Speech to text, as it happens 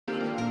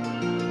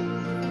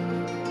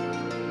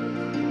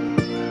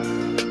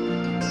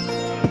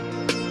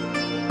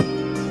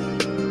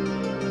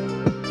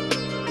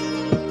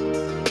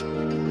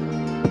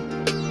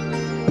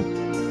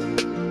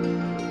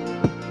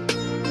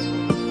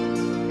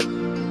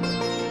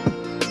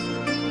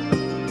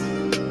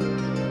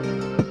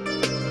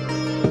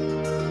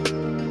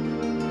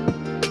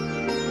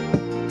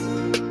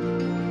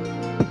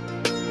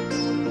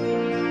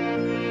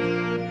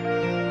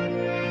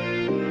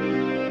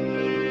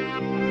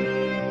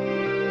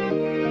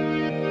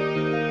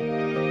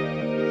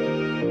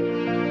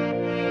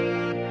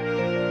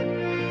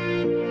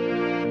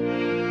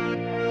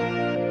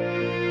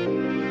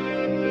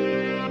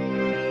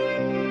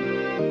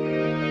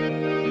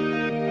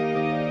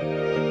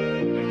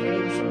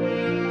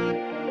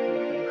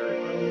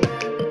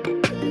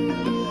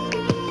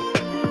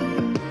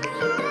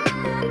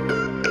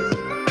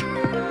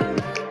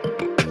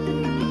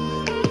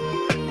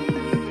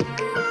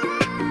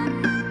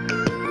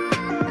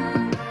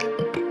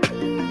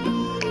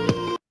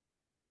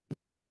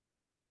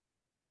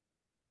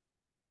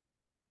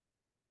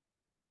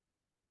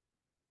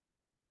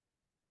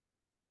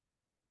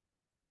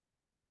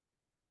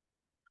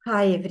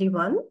Hi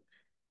everyone,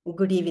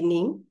 good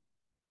evening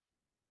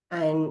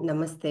and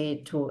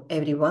namaste to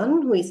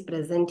everyone who is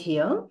present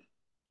here.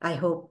 I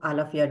hope all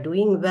of you are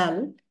doing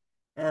well.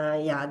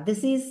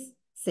 This is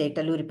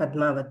Setaluri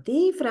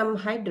Padmavathi from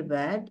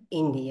Hyderabad,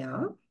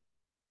 India.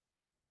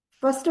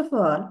 First of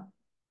all,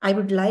 I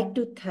would like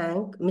to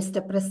thank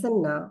Mr.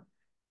 Prasanna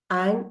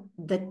and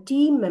the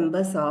team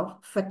members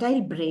of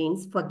Fertile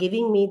Brains for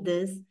giving me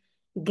this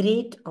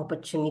great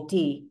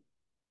opportunity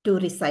to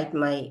recite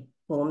my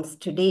poems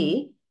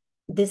today.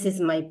 This is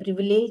my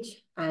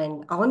privilege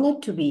and honor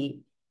to be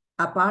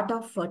a part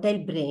of Fertile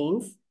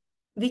Brains,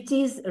 which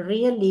is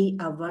really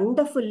a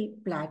wonderful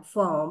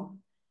platform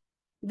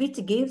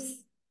which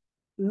gives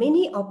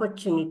many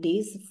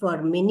opportunities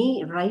for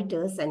many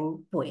writers and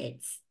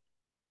poets.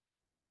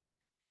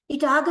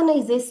 It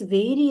organizes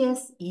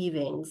various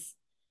events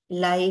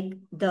like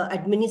the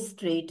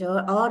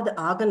administrator or the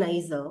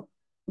organizer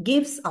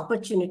gives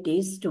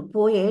opportunities to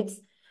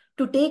poets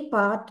to take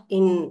part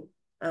in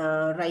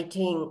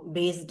writing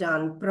based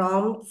on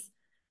prompts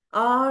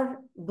or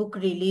book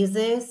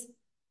releases,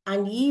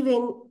 and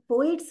even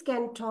poets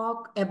can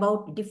talk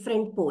about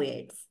different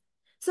poets.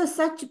 So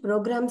such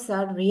programs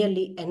are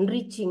really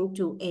enriching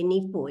to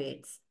any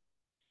poets.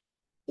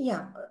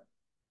 Yeah,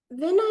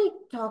 when I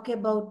talk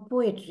about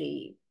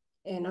poetry,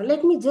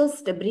 let me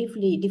just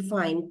briefly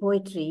define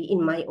poetry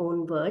in my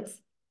own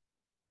words.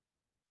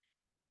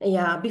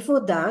 Yeah,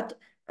 before that,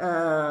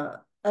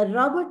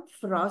 Robert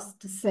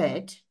Frost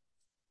said,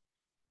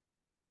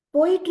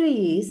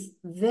 poetry is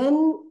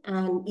when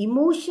an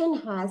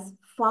emotion has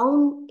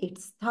found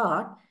its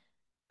thought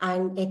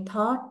and a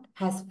thought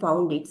has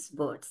found its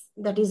words.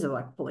 That is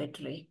what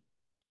poetry.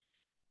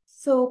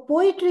 So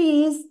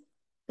poetry is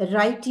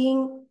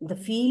writing the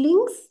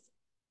feelings,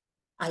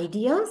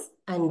 ideas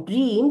and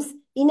dreams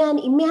in an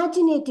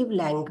imaginative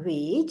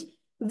language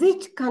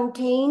which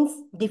contains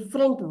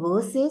different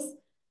verses,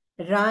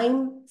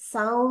 rhyme,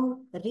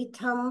 sound,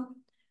 rhythm,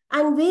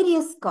 and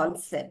various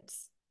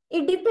concepts.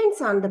 It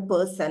depends on the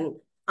person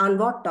on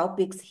what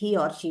topics he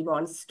or she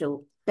wants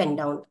to pen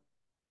down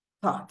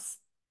thoughts.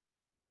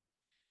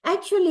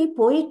 Actually,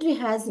 poetry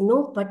has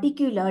no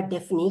particular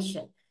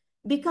definition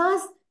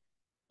because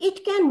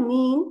it can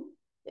mean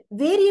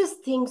various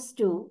things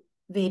to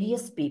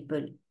various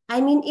people.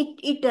 I mean,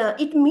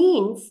 it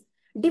means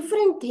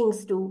different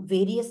things to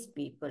various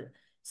people.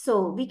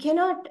 So we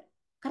cannot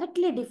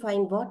correctly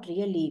define what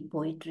really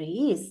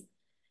poetry is.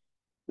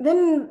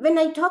 When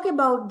I talk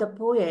about the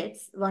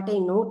poets, what I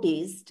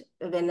noticed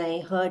when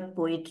I heard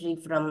poetry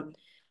from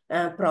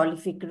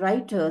prolific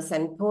writers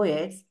and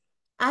poets,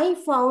 I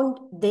found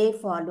they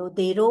follow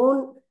their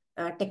own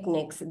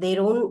techniques,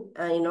 their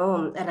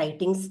own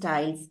writing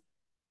styles.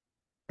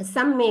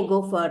 Some may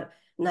go for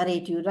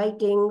narrative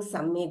writing,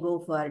 some may go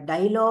for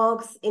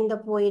dialogues in the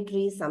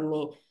poetry, some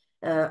may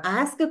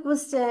ask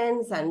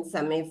questions, and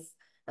some if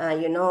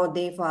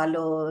they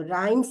follow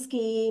rhyme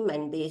scheme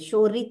and they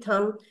show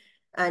rhythm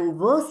and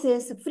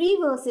verses, free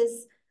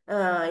verses,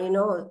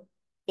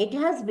 it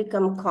has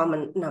become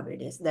common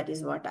nowadays. That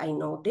is what I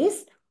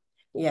noticed.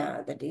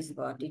 Yeah, that is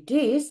what it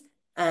is.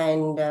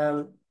 And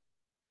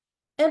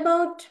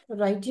about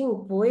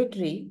writing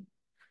poetry,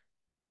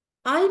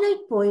 I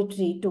write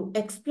poetry to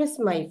express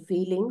my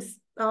feelings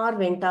or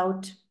vent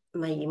out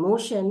my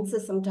emotions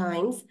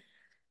sometimes,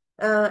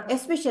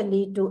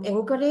 especially to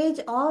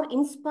encourage or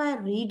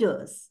inspire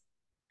readers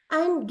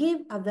and give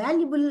a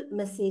valuable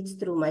message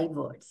through my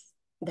words.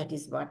 That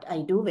is what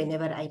I do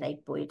whenever I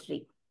write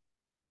poetry.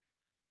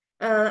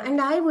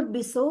 And I would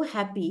be so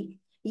happy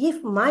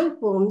if my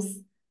poems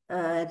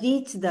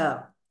reach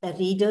the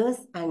readers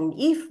and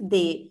if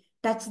they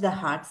touch the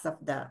hearts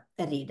of the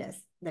readers.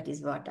 That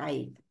is what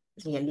I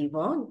really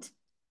want.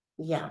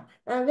 Yeah.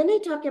 When I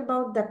talk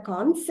about the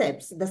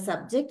concepts, the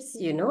subjects,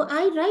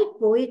 I write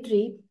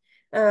poetry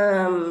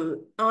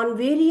on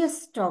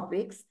various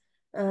topics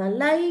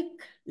like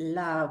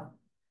love,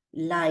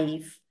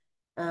 life,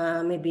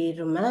 maybe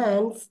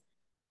romance,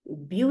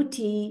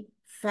 beauty,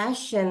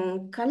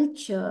 fashion,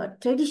 culture,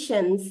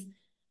 traditions,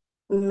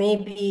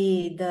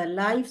 maybe the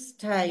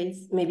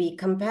lifestyles, maybe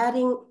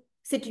comparing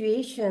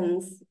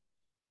situations,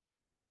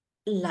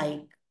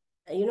 like,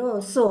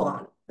 so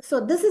on.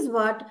 So this is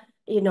what,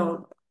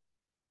 I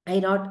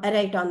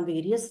write on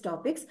various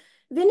topics.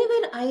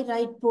 Whenever I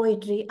write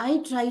poetry, I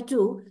try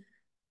to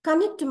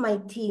connect my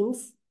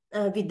themes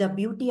with the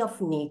beauty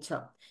of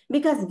nature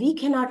because we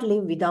cannot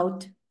live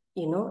without,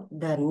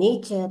 the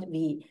nature.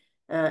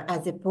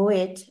 As a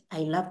poet, I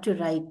love to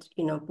write,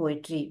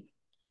 poetry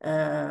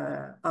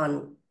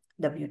on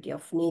the beauty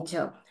of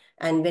nature.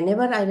 And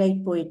whenever I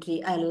write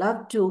poetry, I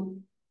love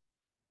to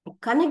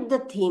connect the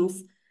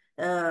themes,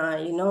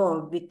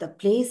 with the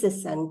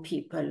places and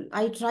people.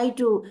 I try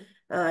to,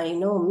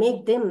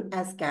 make them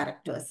as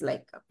characters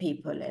like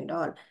people and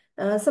all.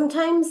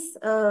 Sometimes,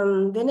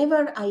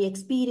 whenever I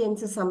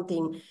experience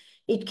something,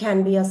 it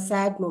can be a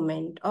sad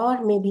moment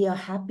or maybe a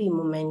happy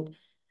moment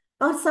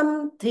or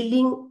some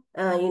thrilling,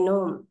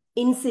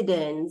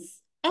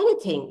 incidents,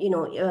 anything,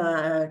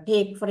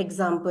 take, for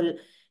example,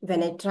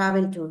 when I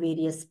travel to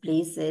various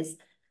places,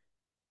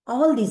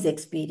 all these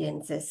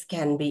experiences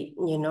can be,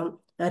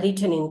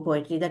 written in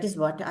poetry. That is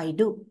what I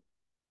do.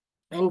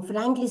 And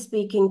frankly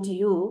speaking to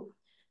you,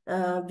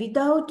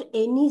 without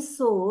any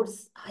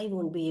source, I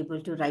won't be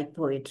able to write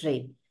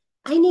poetry.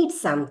 I need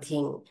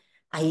something.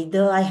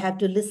 Either I have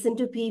to listen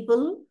to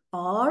people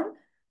or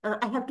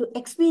I have to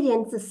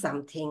experience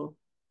something.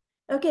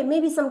 Okay,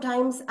 maybe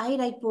sometimes I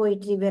write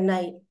poetry when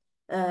I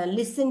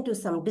listen to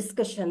some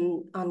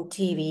discussion on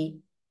TV,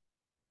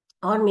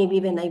 or maybe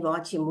when I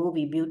watch a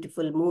movie,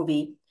 beautiful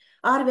movie,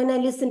 or when I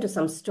listen to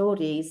some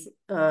stories,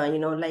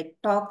 like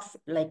talks,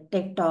 like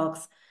TED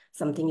Talks,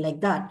 something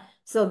like that.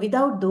 So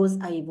without those,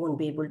 I won't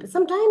be able to.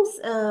 Sometimes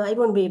I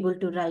won't be able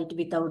to write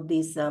without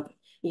these,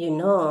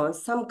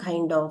 some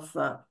kind of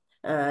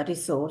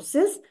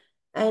resources.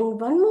 And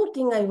one more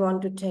thing I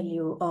want to tell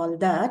you all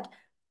that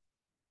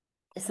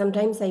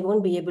sometimes I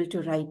won't be able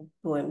to write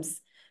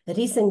poems.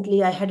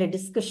 Recently, I had a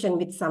discussion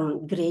with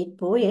some great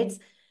poets.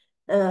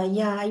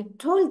 Yeah, I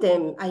told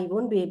them I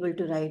won't be able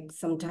to write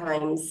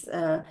sometimes.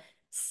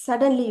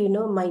 Suddenly,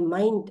 my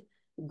mind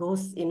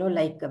goes,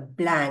 like a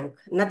blank.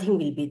 Nothing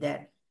will be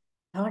there.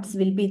 Thoughts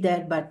will be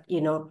there, but,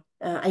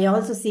 I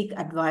also seek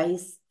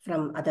advice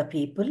from other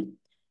people.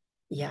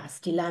 Yeah,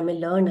 still I'm a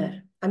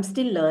learner. I'm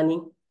still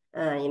learning,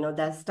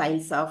 the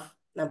styles of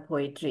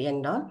poetry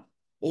and all.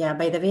 Yeah,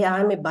 by the way,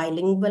 I'm a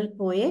bilingual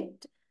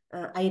poet.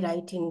 I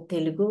write in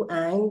Telugu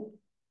and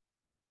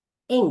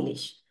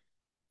English.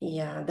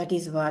 Yeah, that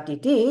is what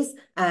it is.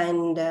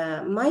 And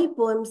my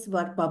poems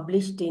were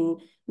published in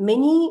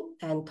many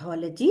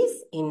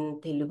anthologies,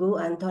 in Telugu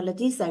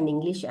anthologies and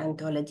English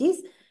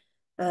anthologies.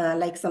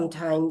 Like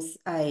sometimes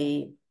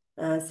I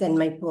send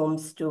my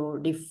poems to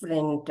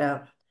different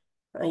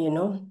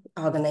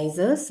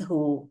organizers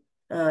who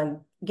uh,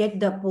 get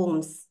the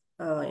poems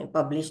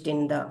published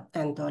in the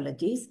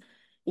anthologies.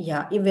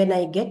 Yeah, when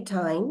I get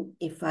time,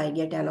 if I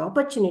get an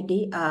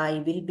opportunity,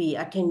 I will be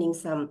attending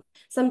some.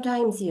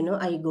 Sometimes,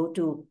 I go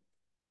to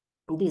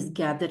these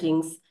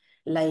gatherings,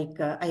 like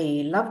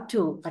I love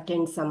to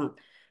attend some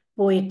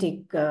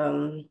poetic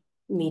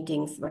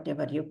meetings,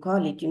 whatever you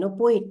call it,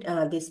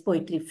 these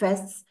poetry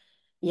fests.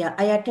 Yeah,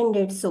 I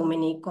attended so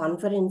many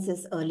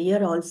conferences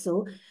earlier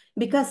also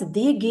because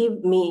they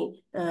gave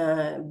me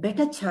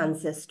better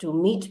chances to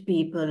meet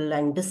people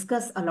and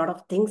discuss a lot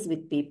of things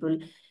with people,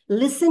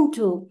 listen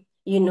to,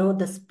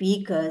 the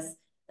speakers.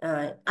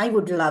 I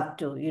would love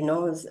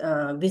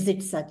to,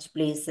 visit such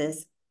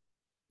places.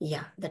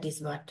 Yeah, that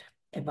is what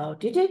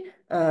about it.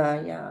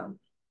 Yeah,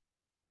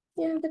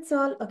 yeah, that's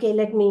all. Okay,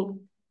 let me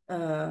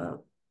uh,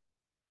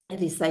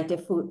 recite a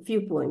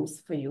few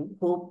poems for you.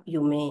 Hope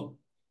you may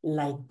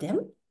like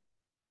them.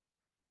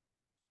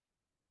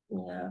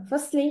 Yeah.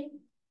 Firstly,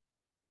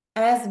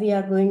 as we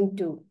are going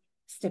to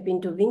step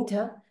into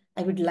winter,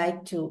 I would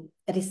like to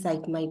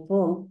recite my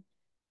poem.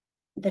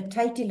 The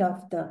title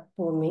of the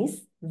poem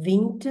is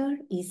Winter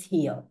is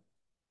Here.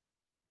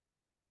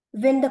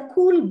 When the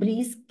cool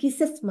breeze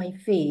kisses my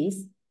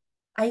face,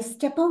 I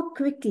step out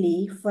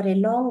quickly for a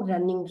long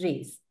running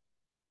race.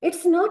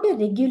 It's not a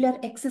regular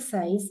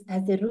exercise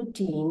as a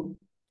routine.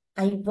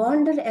 I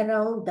wander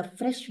around the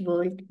fresh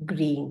world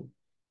green.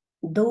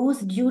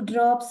 Those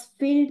dewdrops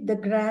filled the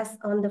grass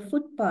on the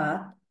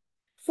footpath,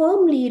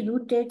 firmly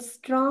rooted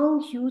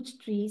strong huge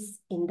trees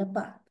in the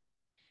path.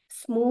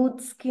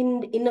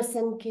 Smooth-skinned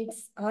innocent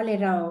kids all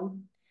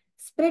around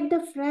spread the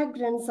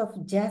fragrance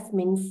of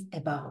jasmines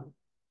above.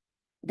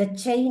 The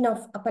chain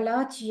of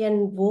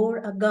Appalachian wore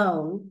a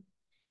gown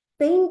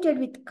painted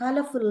with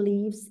colorful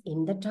leaves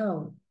in the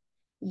town.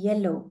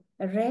 Yellow,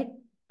 red,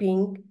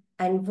 pink,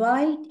 and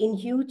white in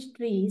huge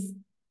trees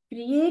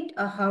create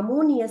a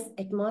harmonious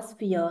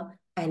atmosphere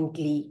and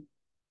glee.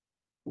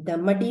 The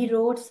muddy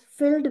roads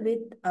filled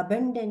with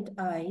abundant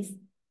ice,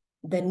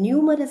 the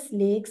numerous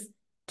lakes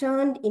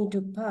turned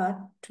into path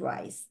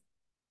twice.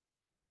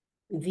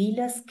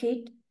 Wheelers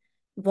skid,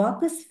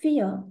 walkers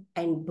fear,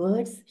 and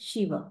birds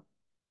shiver.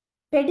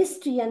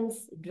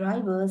 Pedestrians,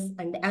 drivers,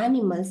 and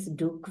animals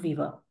do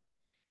quiver.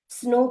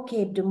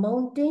 Snow-capped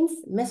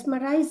mountains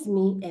mesmerize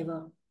me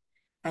ever.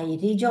 I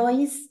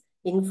rejoice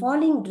in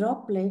falling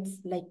droplets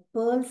like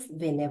pearls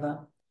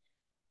whenever.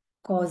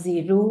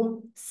 Cozy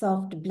room,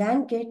 soft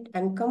blanket,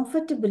 and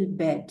comfortable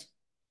bed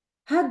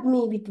hug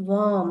me with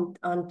warmth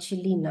on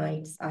chilly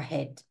nights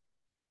ahead.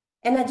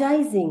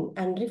 Energizing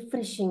and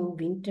refreshing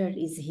winter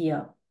is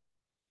here.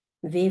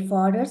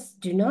 Wayfarers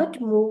do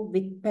not move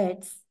with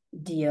pets,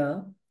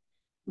 dear.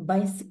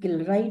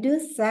 Bicycle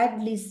riders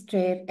sadly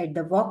stare at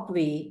the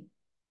walkway.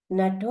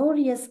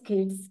 Notorious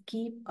kids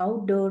keep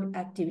outdoor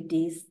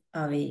activities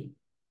away.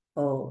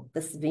 Oh,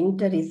 this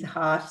winter is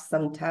harsh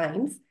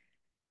sometimes.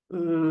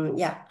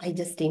 Yeah, I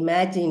just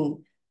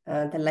imagine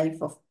the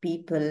life of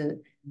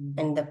people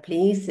and the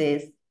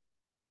places.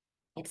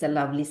 It's a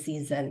lovely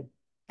season.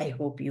 I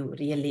hope you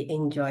really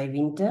enjoy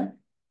winter,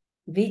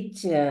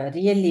 which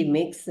really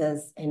makes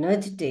us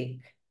energetic.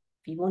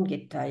 We won't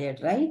get tired,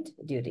 right,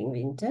 during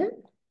winter?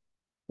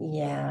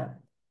 Yeah.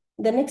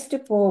 The next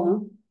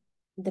poem,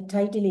 the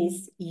title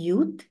is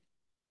Youth.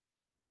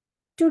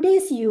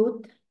 Today's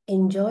youth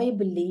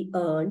enjoyably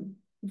earn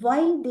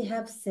while they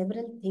have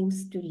several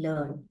things to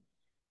learn.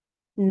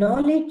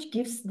 Knowledge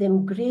gives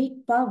them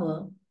great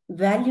power,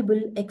 valuable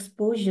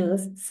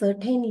exposures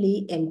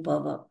certainly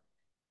empower.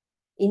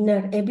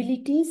 Inner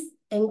abilities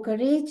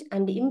encourage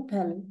and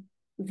impel,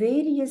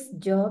 various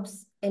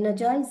jobs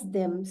energize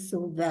them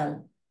so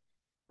well.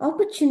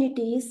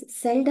 Opportunities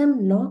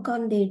seldom knock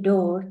on their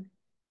door,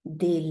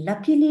 they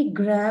luckily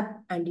grab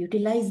and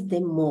utilize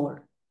them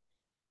more.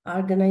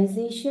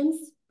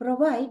 Organizations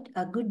provide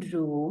a good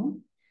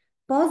room,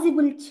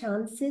 possible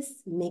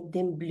chances make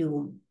them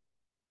bloom.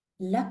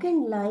 Luck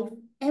and life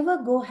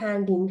ever go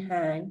hand in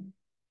hand,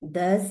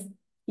 thus,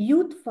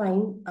 youth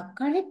find a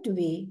correct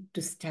way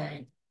to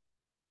stand.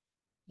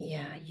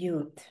 Yeah,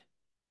 youth.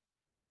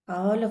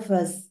 All of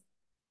us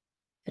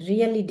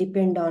really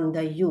depend on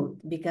the youth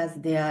because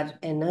they are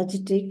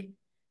energetic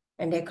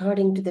and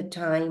according to the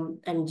time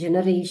and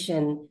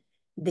generation,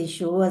 they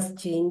show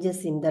us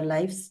changes in the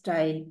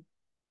lifestyle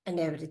and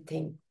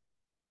everything.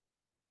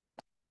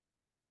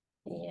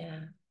 Yeah.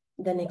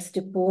 The next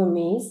poem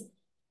is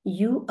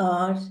You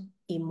Are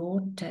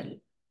Immortal.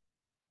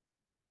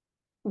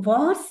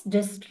 Wars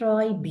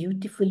destroy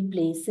beautiful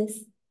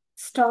places,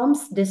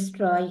 storms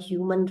destroy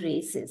human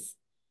races.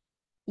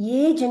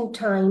 Age and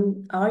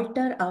time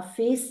alter our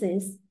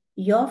faces,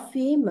 you're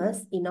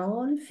famous in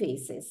all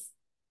faces.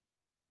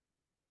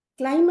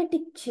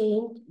 Climatic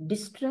change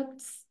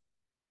destructs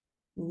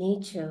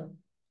nature.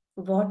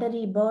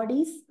 Watery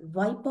bodies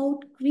wipe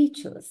out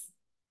creatures.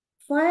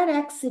 Fire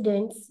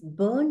accidents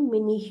burn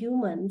many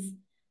humans,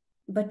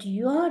 but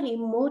you are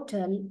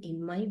immortal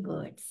in my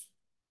words.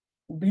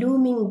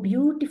 Blooming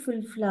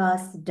beautiful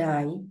flowers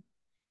die.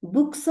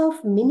 Books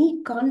of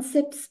many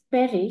concepts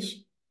perish.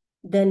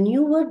 The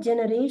newer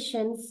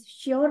generations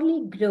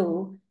surely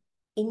grow.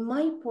 In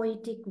my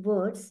poetic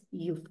words,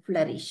 you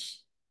flourish.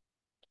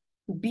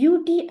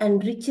 Beauty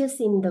and riches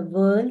in the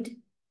world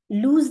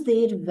lose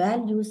their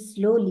value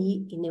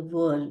slowly in a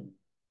world.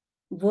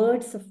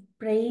 Words of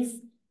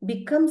praise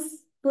becomes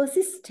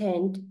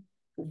persistent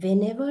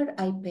whenever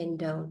I pen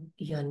down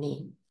your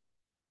name.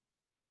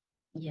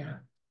 Yeah,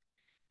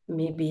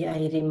 maybe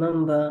I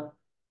remember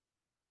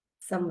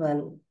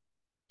someone,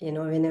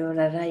 whenever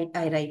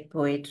I write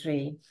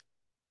poetry,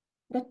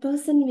 that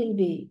person will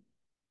be,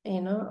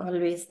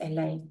 always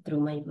alive through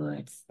my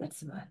words.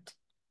 That's what.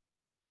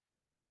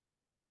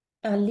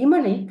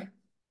 Limerick.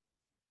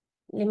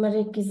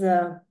 Limerick is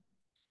a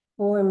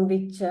poem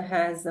which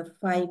has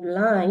 5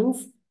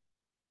 lines.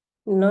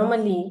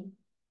 Normally,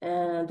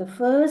 the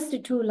first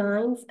 2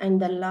 lines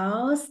and the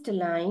last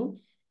line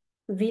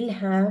will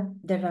have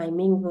the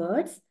rhyming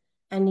words,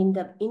 and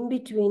in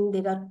between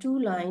there are 2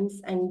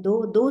 lines, and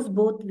those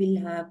both will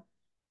have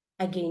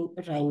again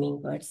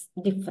rhyming words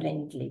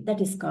differently. That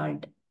is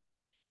called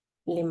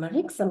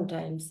limerick.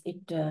 Sometimes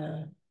it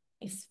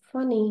is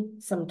funny,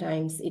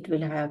 sometimes it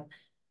will have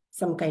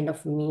some kind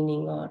of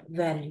meaning or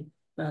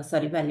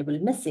valuable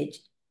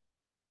message.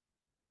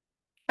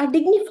 A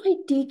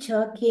dignified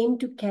teacher came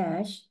to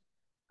Cash.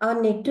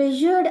 On a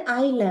treasured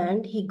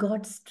island, he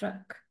got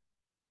struck.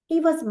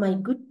 He was my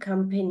good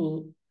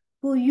company,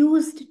 who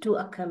used to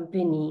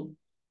accompany.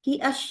 He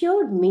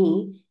assured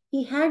me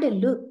he had a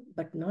look,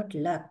 but not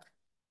luck.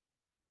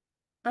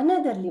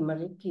 Another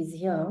limerick is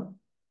here.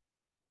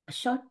 A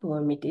short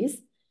poem it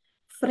is.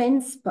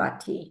 Friends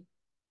Party.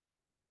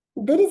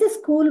 There is a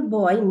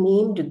schoolboy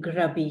named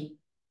Grubby,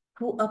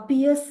 who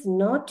appears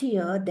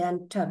naughtier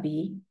than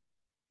Tubby.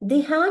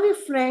 They have a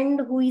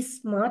friend who is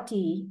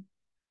smarty.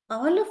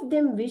 All of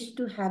them wish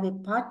to have a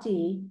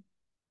party,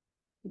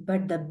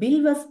 but the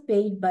bill was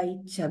paid by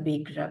Chubby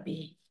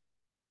Grubby.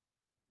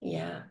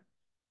 Yeah,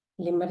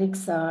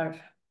 limericks are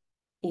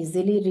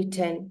easily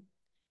written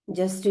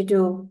just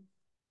to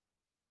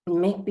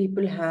make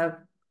people have,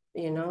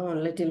 a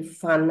little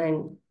fun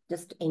and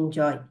just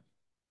enjoy.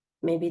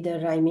 Maybe the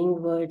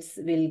rhyming words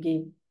will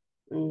give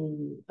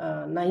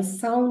a nice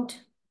sound.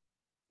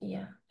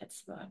 Yeah,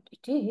 that's what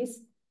it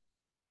is.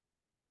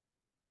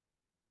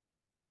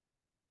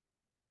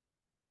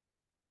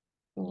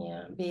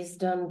 Yeah,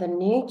 based on the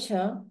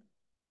nature,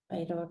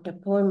 I wrote a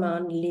poem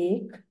on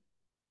lake.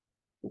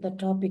 The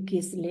topic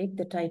is lake.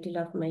 The title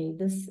of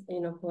this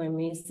poem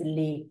is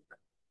Lake.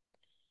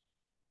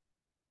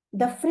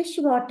 The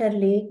freshwater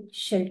lake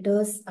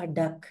shelters a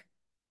duck.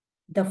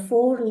 The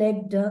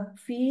four-legged duck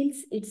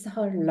feels it's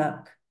her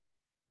luck.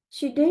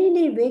 She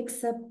daily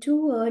wakes up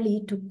too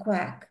early to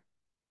quack.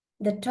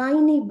 The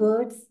tiny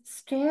birds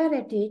stare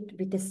at it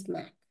with a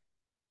smack.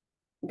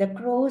 The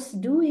crows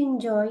do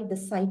enjoy the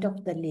sight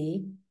of the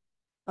lake.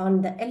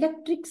 On the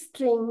electric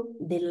string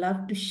they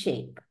love to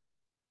shake.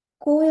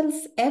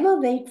 Quails ever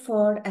wait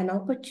for an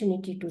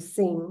opportunity to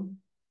sing.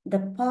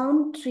 The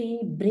palm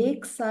tree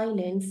breaks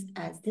silence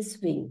as they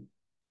swing.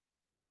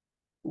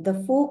 The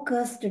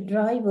focused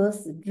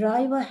drivers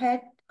drive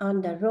ahead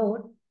on the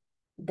road.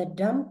 The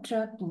dump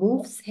truck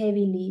moves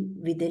heavily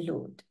with a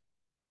load.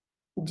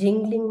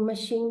 Jingling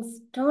machines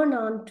turn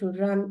on to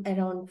run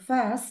around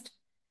fast.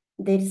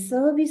 Their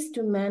service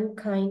to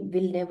mankind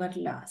will never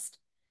last.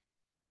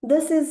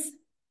 This is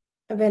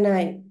when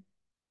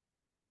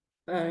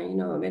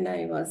when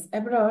I was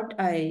abroad,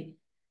 I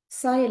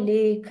saw a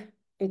lake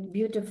with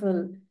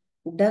beautiful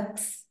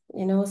ducks,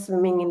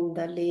 swimming in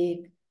the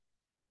lake.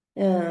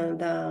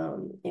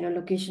 The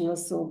location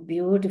was so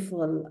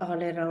beautiful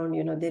all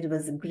around. There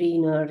was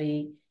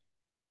greenery.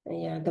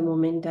 Yeah, the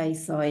moment I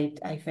saw it,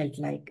 I felt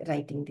like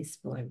writing this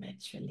poem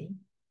actually.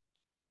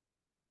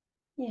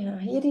 Yeah,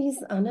 here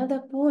is another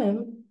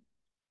poem,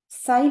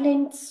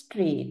 Silent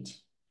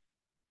Street.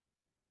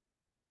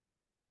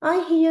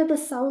 I hear the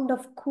sound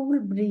of cool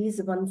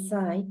breeze one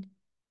side.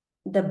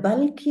 The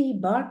bulky,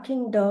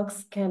 barking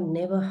dogs can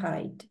never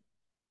hide.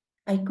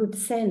 I could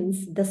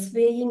sense the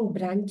swaying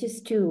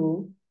branches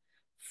too.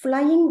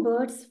 Flying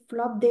birds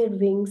flop their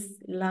wings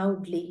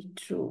loudly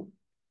true.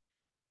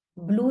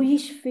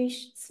 Bluish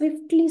fish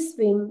swiftly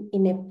swim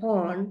in a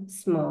pond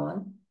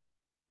small.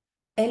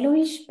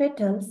 Yellowish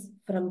petals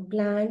from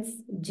plants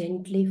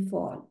gently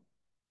fall.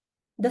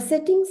 The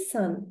setting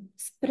sun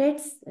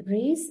spreads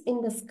rays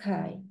in the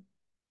sky.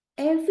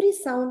 Every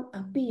sound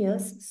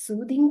appears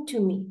soothing to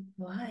me.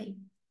 Why?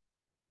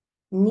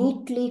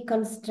 Neatly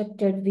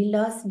constructed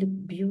villas look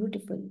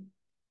beautiful.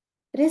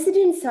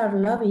 Residents are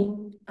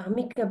loving,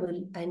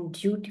 amicable, and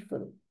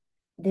dutiful.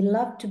 They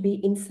love to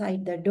be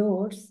inside the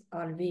doors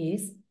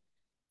always.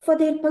 For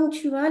their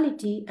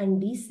punctuality and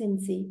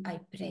decency,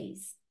 I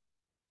praise.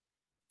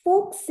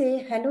 Folks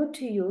say hello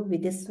to you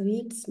with a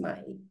sweet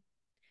smile.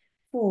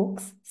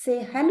 Folks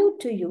say hello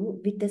to you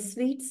with a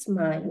sweet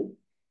smile.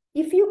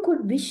 If you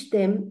could wish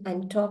them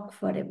and talk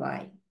for a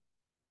while.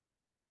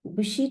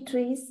 Bushy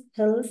trees,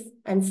 hills,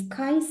 and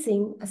sky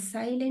sing a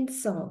silent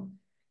song.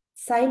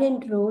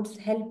 Silent roads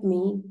help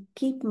me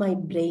keep my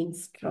brain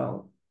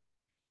strong.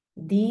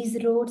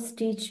 These roads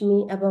teach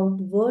me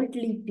about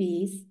worldly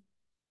peace.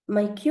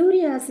 My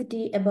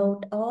curiosity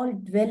about all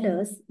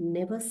dwellers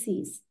never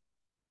ceases.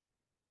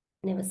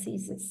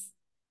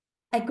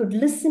 I could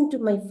listen to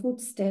my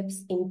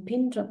footsteps in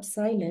pin drop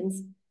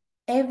silence.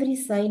 Every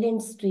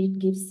silent street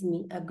gives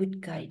me a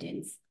good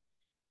guidance.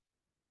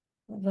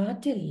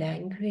 What a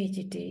language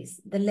it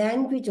is, the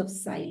language of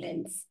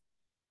silence.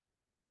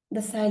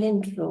 The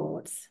silent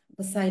roads,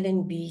 the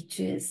silent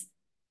beaches,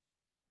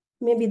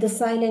 maybe the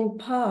silent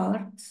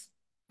parks,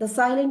 the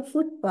silent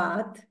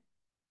footpath,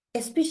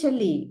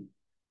 especially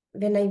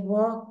when I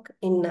walk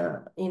in,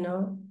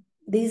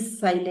 these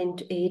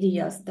silent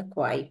areas, the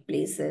quiet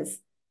places.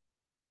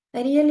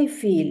 I really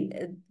feel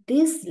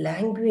this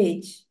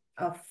language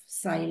of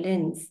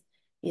silence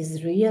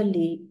is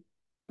really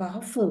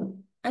powerful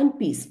and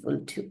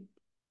peaceful too.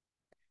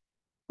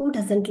 Who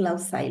doesn't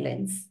love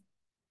silence?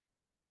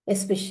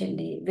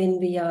 Especially when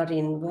we are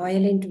in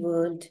violent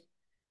world,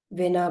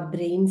 when our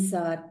brains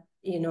are,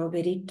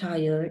 very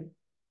tired,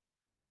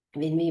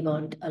 when we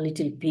want a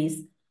little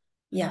peace.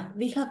 Yeah,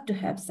 we have to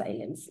have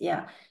silence.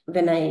 Yeah,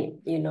 when I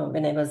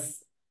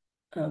was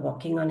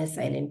walking on a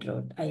silent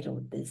road, I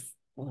wrote this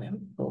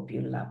poem. Hope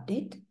you loved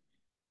it.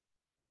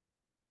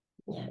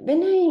 Yeah,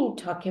 when I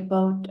talk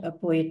about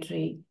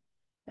poetry,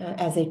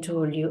 as I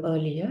told you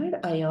earlier,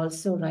 I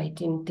also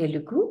write in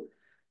Telugu.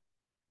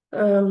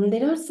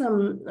 There are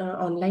some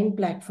online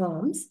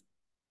platforms.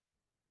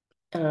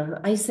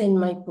 I send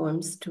my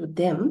poems to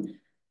them.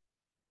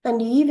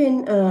 And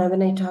even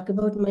when I talk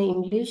about my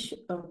English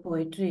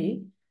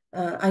poetry,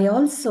 I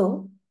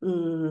also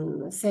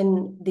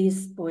send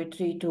this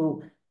poetry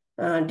to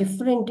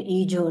different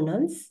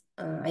e-journals.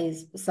 I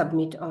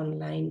submit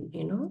online,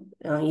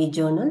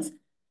 e-journals.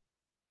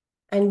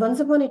 And once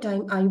upon a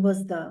time, I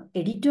was the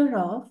editor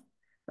of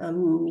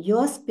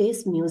Your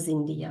Space Muse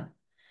India.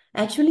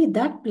 Actually,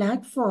 that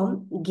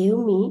platform uh,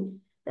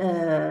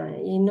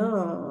 you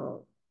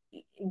know,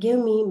 gave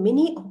me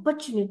many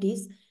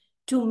opportunities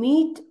to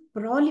meet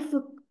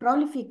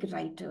prolific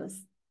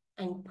writers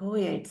and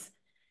poets.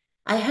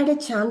 I had a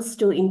chance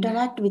to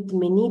interact with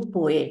many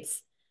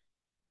poets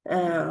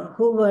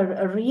who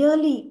were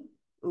really,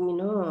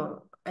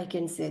 I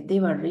can say they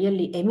were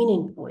really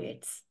eminent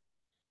poets.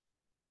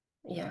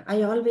 Yeah,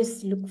 I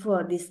always look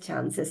for these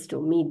chances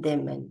to meet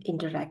them and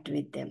interact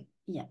with them.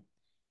 Yeah.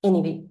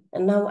 Anyway,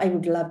 and now I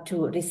would love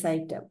to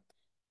recite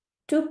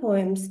two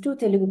poems, two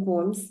Telugu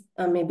poems.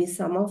 Maybe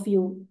some of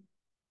you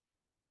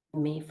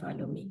may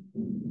follow me.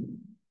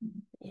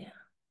 Yeah.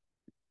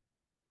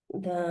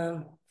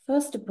 The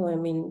first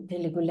poem in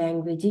Telugu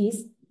language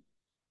is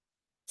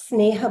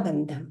Sneha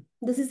Bandham.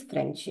 This is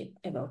friendship,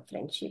 about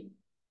friendship.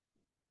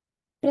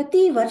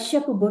 ప్రతి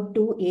వర్షపు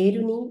బొట్టు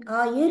ఏరుని ఆ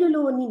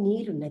ఏరులోని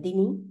నీరు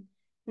నదిని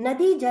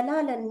నదీ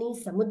జలాలన్నీ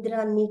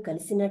సముద్రాన్ని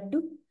కలిసినట్టు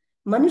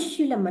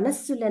మనుష్యుల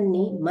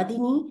మనస్సులన్నీ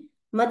మదిని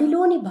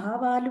మదిలోని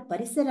భావాలు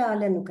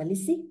పరిసరాలను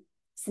కలిసి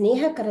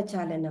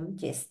స్నేహకరచాలనం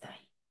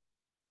చేస్తాయి.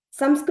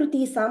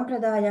 సంస్కృతి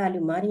సాంప్రదాయాలు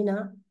మారినా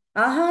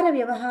ఆహార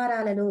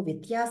వ్యవహారాలలో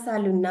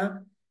వ్యత్యాసాలున్నా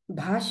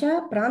భాషా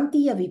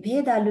ప్రాంతీయ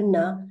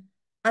విభేదాలున్నా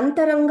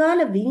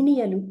అంతరంగాల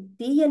వీణియలు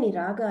తీయని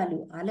రాగాలు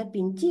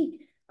ఆలపించి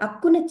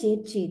అక్కున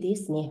చేర్చేదే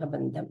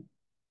స్నేహబంధం.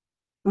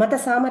 మత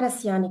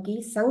సామరస్యానికి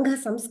సంఘ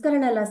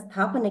సంస్కరణల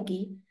స్థాపనకి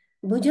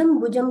భుజం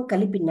భుజం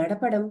కలిపి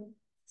నడపడం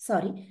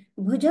సారీ,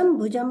 భుజం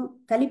భుజం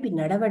కలిపి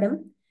నడవడం,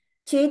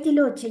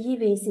 చేతిలో చెయ్యి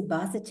వేసి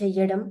బాస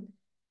చెయ్యడం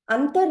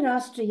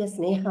అంతర్రాష్ట్రీయ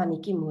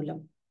స్నేహానికి మూలం.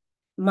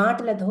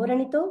 మాటల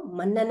ధోరణితో,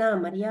 మన్నన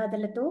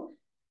మర్యాదలతో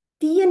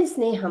తీయని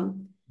స్నేహం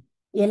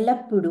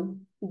ఎల్లప్పుడూ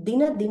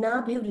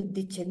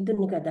దినాభివృద్ధి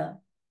చెందును కదా.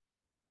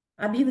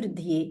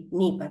 అభివృద్ధియే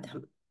నీ పథం.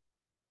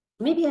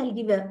 Maybe I'll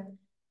give a,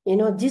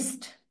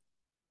 gist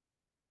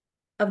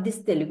of this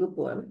Telugu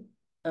poem.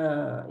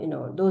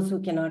 Those who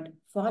cannot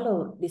follow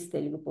this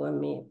Telugu poem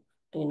may,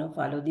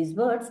 follow these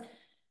words.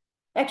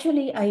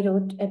 Actually, I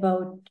wrote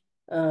about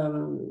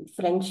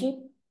friendship.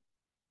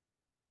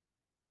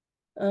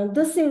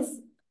 This is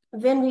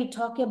when we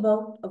talk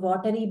about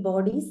watery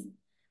bodies,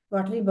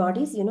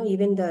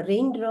 even the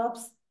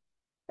raindrops,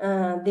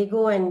 they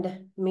go and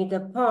meet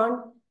the pond,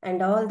 and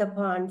all the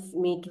ponds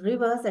meet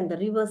rivers, and the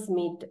rivers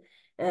meet,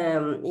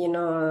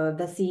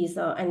 the seas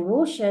and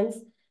oceans.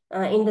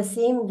 In the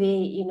same way,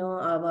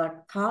 our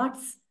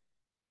thoughts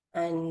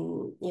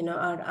and,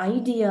 our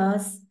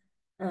ideas,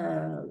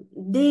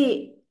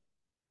 they,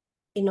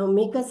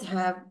 make us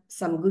have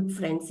some good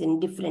friends in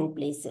different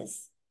places.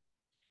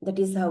 That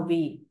is how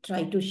we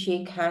try to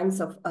shake hands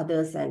of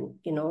others and,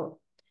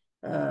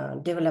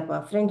 develop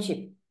our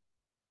friendship.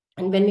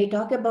 And when we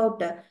talk about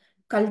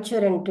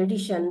culture and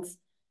traditions,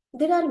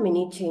 there are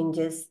many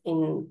changes in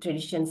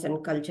traditions and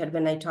culture.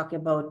 When I talk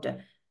about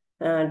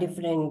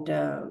different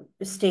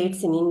states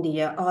in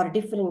India or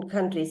different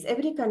countries,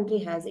 every country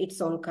has its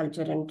own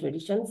culture and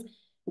traditions.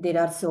 There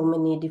are so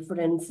many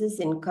differences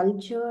in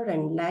culture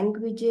and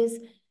languages,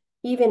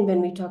 even when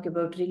we talk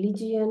about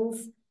religions.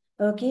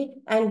 Okay,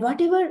 and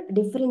whatever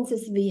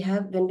differences we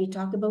have, when we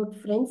talk about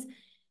friends,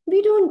 we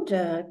don't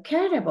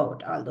care about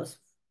all those,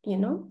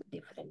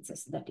 differences.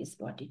 That is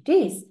what it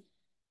is.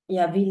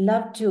 Yeah, we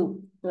love to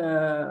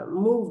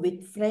move with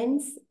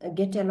friends,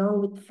 get along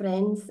with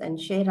friends, and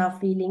share our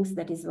feelings.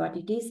 That is what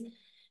it is.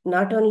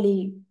 Not only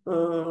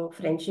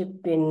friendship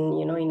in,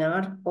 in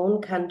our own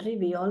country,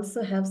 we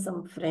also have some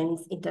friends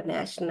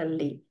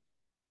internationally.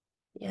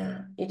 Yeah,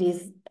 it is,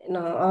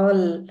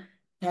 all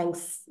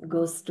thanks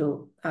goes to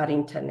our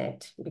internet.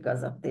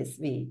 Because of this,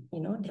 we,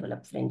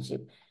 develop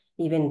friendship.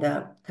 Even the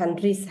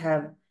countries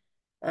have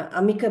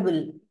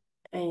amicable,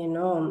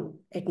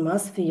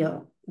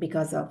 atmosphere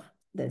because of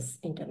this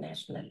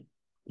international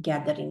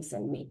gatherings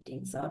and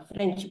meetings or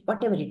friendship,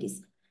 whatever it is.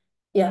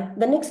 Yeah,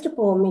 the next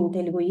poem in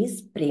Telugu is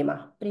Prema.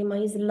 Prema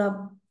is love.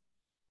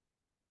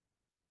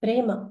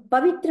 ప్రేమ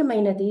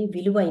పవిత్రమైనది,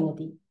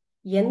 విలువైనది,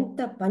 ఎంత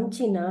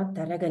పంచినా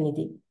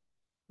తరగనిది,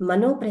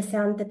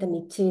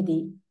 మనోప్రశాంతతనిచ్చేది,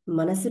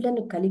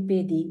 మనసులను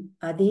కలిపేది,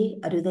 అదే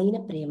అరుదైన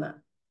ప్రేమ.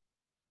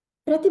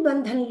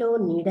 ప్రతిబంధంలో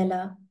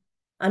నీడలా,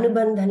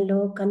 అనుబంధంలో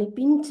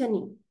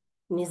కనిపించని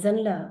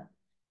నిజంలా,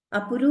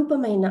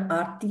 అపురూపమైన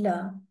ఆర్తిలా,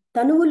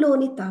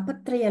 తనువులోని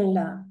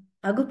తాపత్రయంలా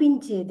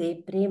అగుపించేదే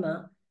ప్రేమ,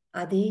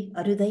 అదే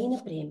అరుదైన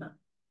ప్రేమ.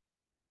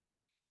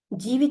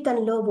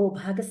 జీవితంలో ఓ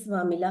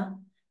భాగస్వామిలా,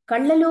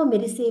 కళ్ళలో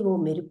మెరిసే ఓ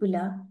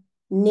మెరుపులా,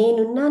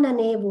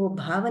 నేనున్నాననే ఓ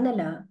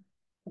భావనలా,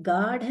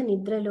 గాఢ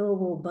నిద్రలో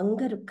ఓ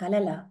బంగారు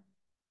కలల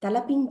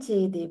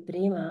తలపించేదే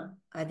ప్రేమ,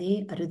 అదే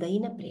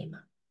అరుదైన ప్రేమ.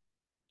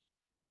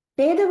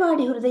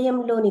 పేదవాడి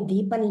హృదయంలోని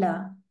దీపంలా,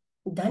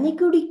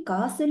 ధనికుడి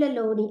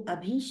కాసులలోని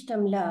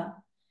అభీష్టంలా,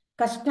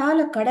 కష్టాల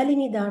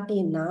కడలిని దాటే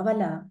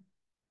నావల,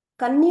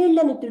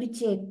 కన్నీళ్లను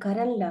తుడిచే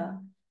కరంలా,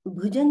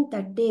 భుజం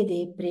తట్టేదే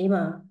ప్రేమ,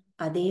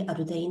 అదే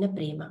అరుదైన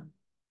ప్రేమ.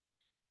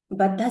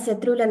 బద్ధ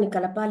శత్రువులని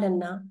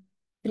కలపాలన్నా,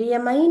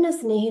 ప్రియమైన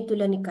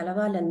స్నేహితులని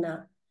కలవాలన్నా,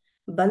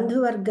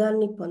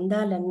 బంధువర్గాన్ని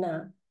పొందాలన్నా,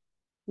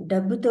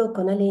 డబ్బుతో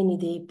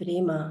కొనలేనిదే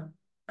ప్రేమ,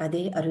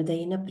 అదే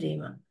అరుదైన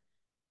ప్రేమ.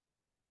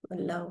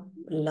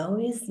 Love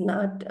is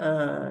not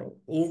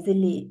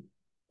easily,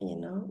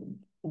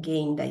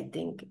 gained, I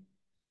think.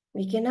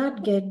 We cannot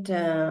get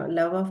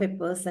love of a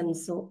person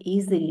so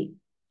easily.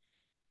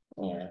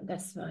 Yeah,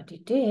 that's what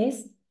it is.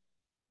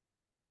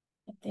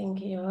 I think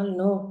you all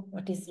know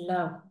what is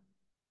love.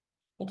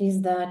 It is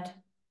that,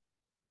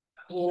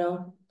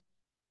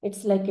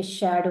 it's like a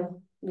shadow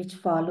which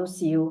follows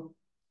you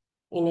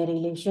in a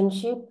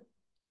relationship,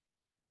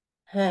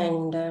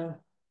 and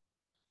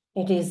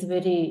it is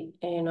very,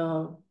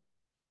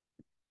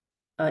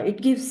 it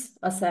gives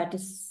a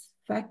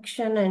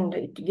satisfaction, and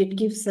it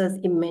gives us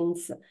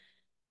immense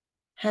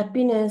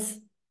happiness,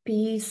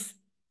 peace.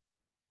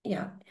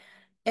 Yeah,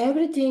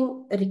 everything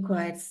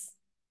requires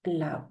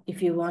love. If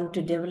you want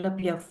to develop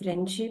your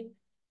friendship,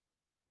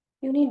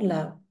 you need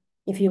love.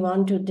 If you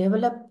want to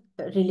develop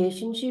a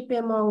relationship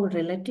among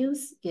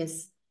relatives, yes,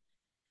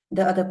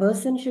 the other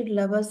person should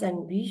love us and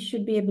we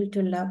should be able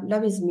to love.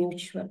 Love is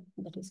mutual.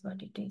 That is what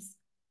it is.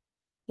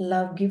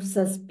 Love gives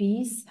us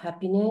peace,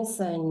 happiness,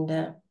 and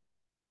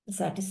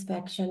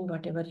satisfaction,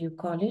 whatever you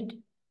call it.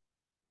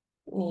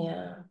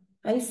 Yeah,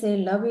 I say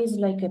love is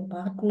like a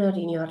partner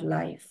in your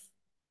life.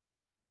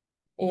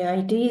 Yeah,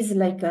 it is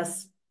like a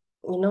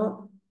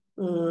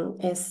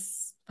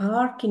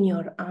spark in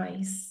your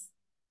eyes.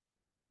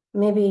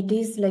 Maybe it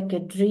is like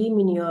a dream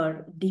in your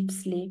deep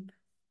sleep.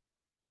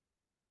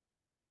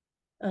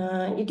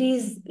 It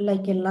is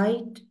like a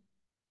light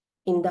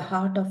in the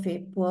heart of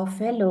a poor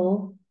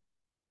fellow.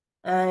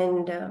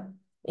 And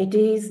it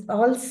is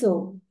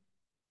also,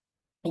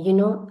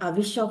 a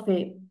wish of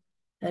a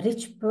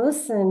rich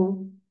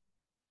person.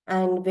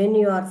 And when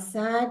you are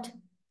sad,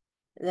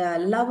 the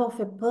love of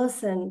a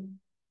person,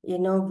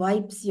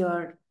 wipes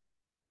your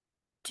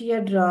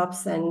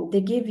teardrops and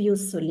they give you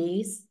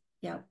solace.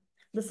 Yeah,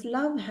 this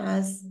love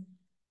has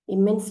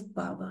immense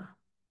power.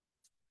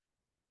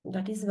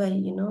 That is why,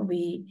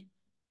 we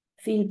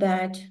feel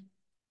bad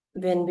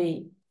when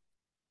we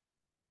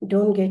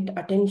don't get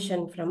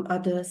attention from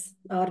others,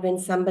 or when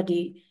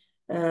somebody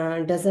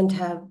doesn't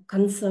have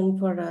concern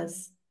for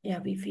us. Yeah,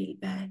 we feel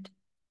bad.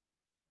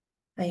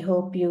 I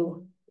hope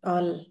you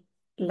all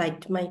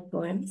liked my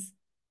poems.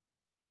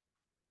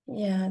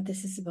 Yeah,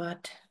 this is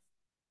what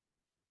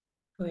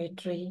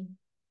poetry.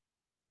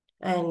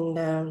 And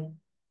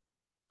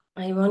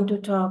I want to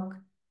talk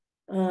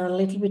a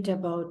little bit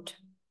about,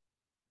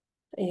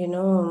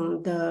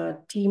 the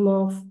team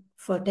of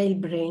fertile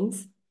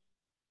brains.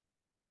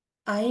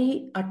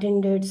 I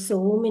attended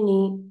so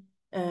many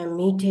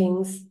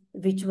meetings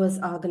which was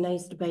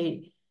organized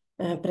by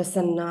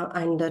Prasanna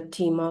and the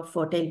team of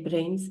Fertile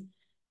Brains.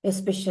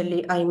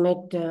 Especially, I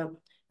met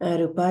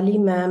Rupali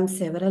ma'am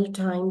several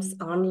times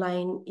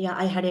online. Yeah,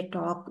 I had a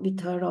talk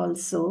with her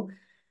also.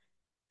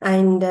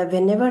 And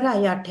whenever I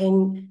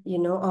attend,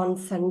 on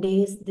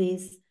Sundays,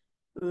 this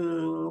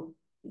um,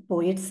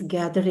 poets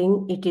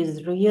gathering, it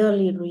is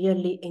really,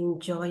 really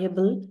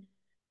enjoyable.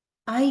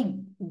 I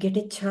get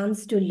a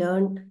chance to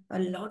learn a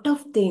lot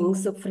of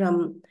things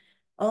from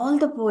all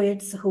the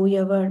poets who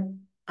ever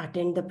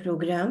attend the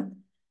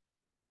program.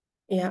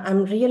 Yeah,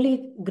 I'm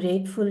really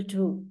grateful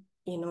to,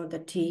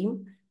 the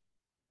team.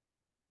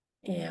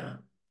 Yeah.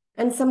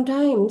 And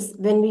sometimes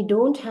when we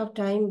don't have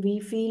time,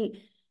 we feel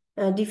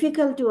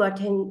difficult to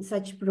attend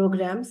such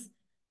programs.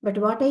 But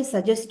what I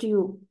suggest to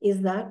you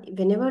is that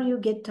whenever you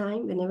get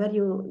time, whenever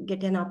you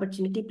get an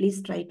opportunity,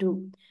 please try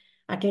to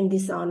attend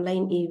these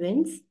online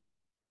events,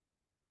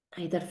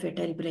 either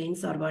Fertile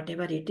Brains or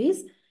whatever it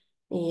is.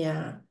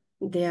 Yeah,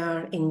 they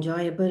are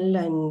enjoyable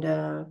and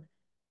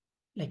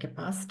like a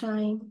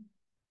pastime.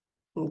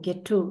 We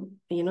get to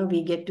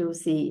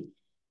see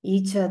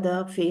each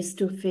other face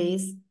to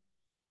face.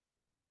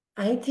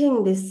 I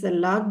think this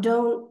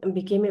lockdown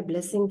became a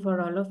blessing for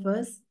all of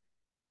us.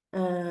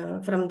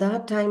 From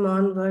that time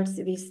onwards,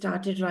 we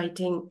started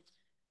writing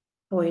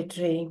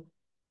poetry.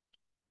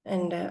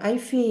 And I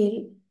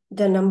feel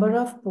the number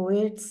of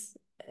poets,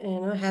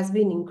 has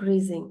been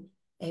increasing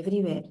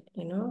everywhere,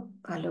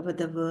 all over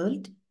the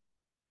world.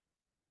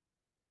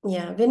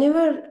 Yeah,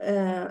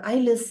 whenever I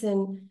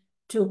listen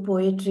to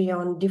poetry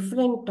on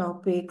different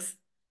topics,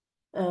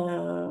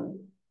 uh,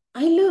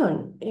 I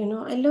learn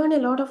a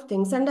lot of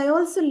things. And I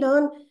also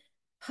learn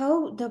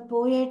how the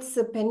poets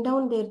pen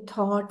down their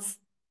thoughts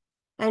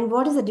and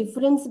what is the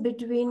difference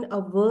between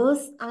a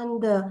verse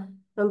and the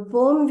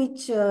poem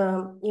which,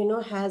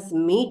 has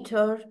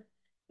meter,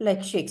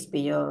 like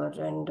Shakespeare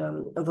and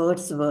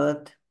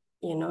Wordsworth,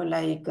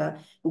 like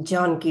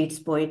John Keats'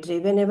 poetry.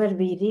 Whenever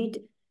we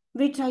read,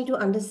 we try to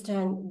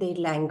understand their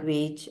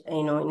language,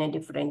 in a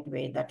different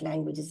way. That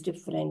language is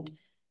different.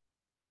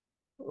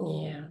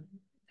 Yeah,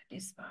 that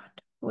is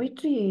what.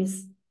 Poetry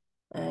is,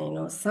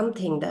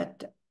 something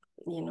that,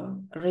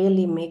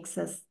 really makes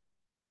us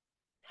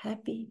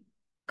happy,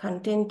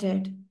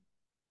 contented.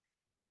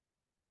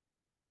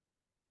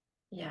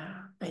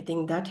 Yeah, I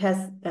think that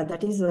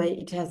is why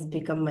it has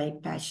become my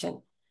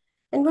passion.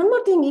 And one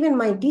more thing, even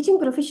my teaching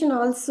profession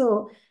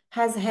also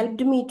has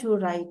helped me to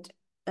write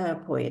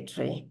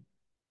poetry.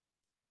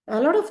 A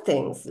lot of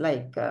things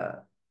like,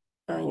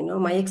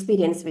 my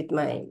experience with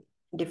my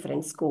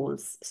different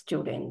schools,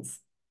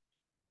 students,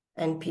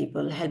 and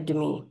people helped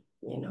me,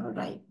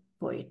 write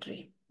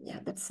poetry. Yeah,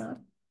 that's all.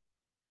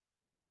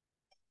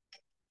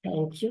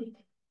 Thank you.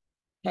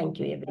 Thank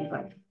you,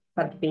 everyone,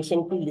 for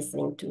patiently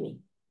listening to me.